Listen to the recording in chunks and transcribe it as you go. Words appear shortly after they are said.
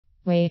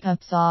Wake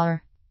up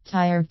sore,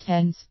 tired,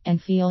 tense,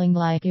 and feeling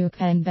like you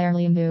can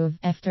barely move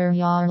after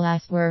your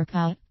last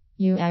workout.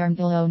 You aren't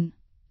alone.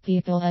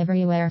 People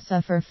everywhere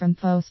suffer from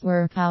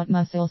post-workout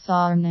muscle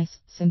soreness,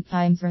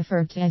 sometimes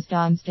referred to as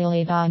DOMS,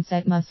 delayed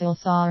onset muscle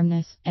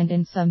soreness, and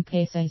in some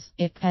cases,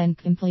 it can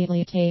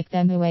completely take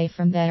them away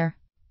from their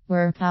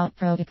workout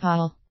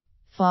protocol.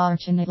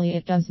 Fortunately,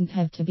 it doesn't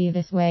have to be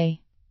this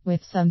way.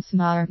 With some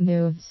smart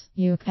moves,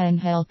 you can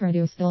help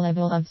reduce the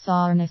level of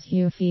soreness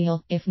you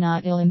feel, if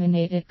not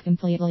eliminate it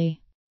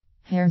completely.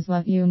 Here's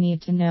what you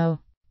need to know.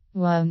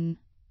 1.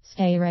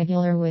 Stay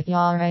regular with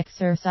your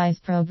exercise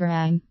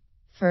program.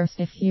 First,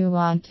 if you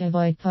want to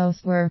avoid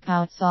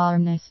post-workout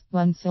soreness,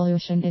 one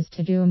solution is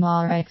to do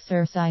more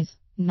exercise.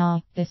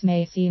 Now, this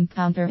may seem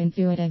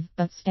counterintuitive,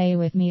 but stay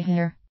with me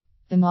here.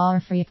 The more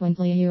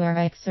frequently you are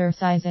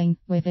exercising,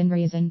 within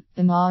reason,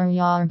 the more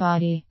your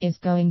body is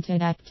going to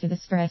adapt to the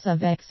stress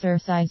of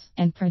exercise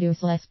and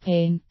produce less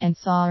pain and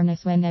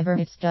soreness whenever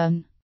it's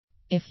done.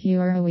 If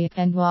you're a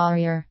weekend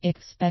warrior,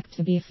 expect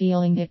to be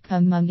feeling it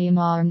come Monday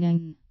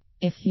morning.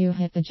 If you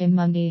hit the gym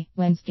Monday,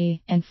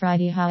 Wednesday, and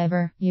Friday,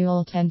 however,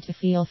 you'll tend to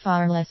feel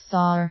far less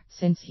sore,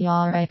 since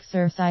your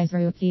exercise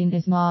routine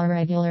is more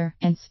regular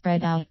and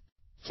spread out.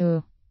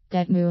 2.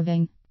 Get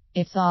moving.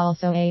 It's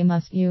also a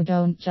must you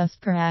don't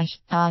just crash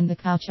on the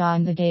couch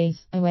on the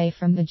days away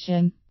from the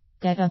gym.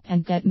 Get up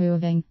and get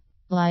moving.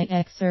 Light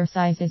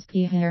exercise is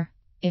key here.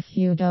 If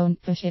you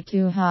don't push it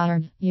too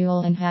hard,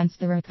 you'll enhance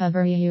the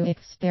recovery you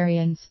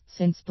experience,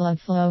 since blood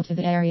flow to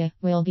the area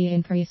will be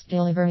increased,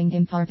 delivering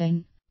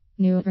important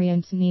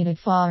nutrients needed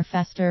for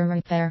faster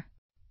repair.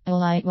 A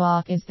light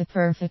walk is the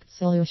perfect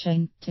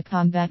solution to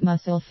combat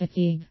muscle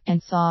fatigue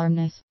and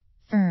soreness.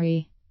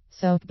 3.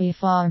 Soak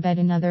before bed.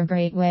 Another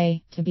great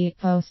way to beat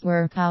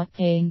post-workout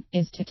pain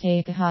is to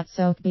take a hot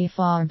soak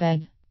before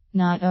bed.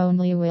 Not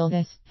only will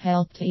this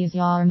help to ease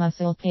your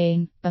muscle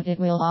pain, but it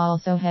will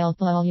also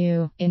help lull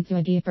you into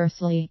a deeper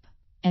sleep.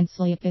 And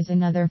sleep is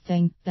another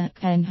thing that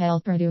can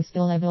help reduce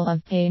the level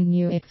of pain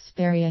you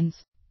experience.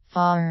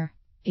 4.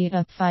 Eat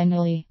up.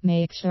 Finally,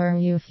 make sure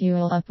you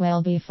fuel up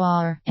well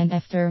before and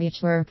after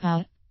each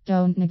workout.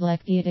 Don't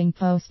neglect eating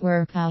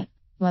post-workout.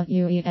 What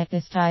you eat at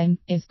this time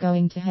is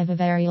going to have a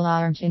very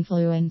large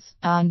influence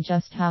on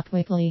just how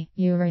quickly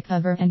you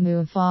recover and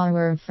move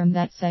forward from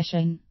that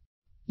session.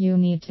 You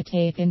need to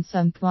take in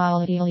some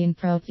quality lean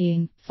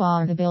protein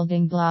for the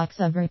building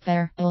blocks of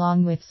repair,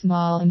 along with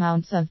small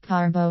amounts of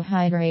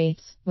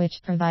carbohydrates,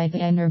 which provide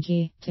the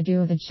energy to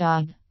do the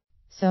job.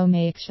 So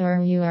make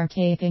sure you are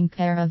taking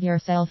care of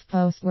yourself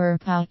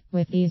post-workout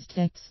with these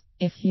tips.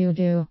 If you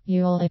do,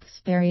 you'll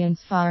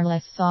experience far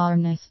less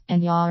soreness,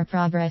 and your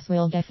progress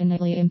will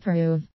definitely improve.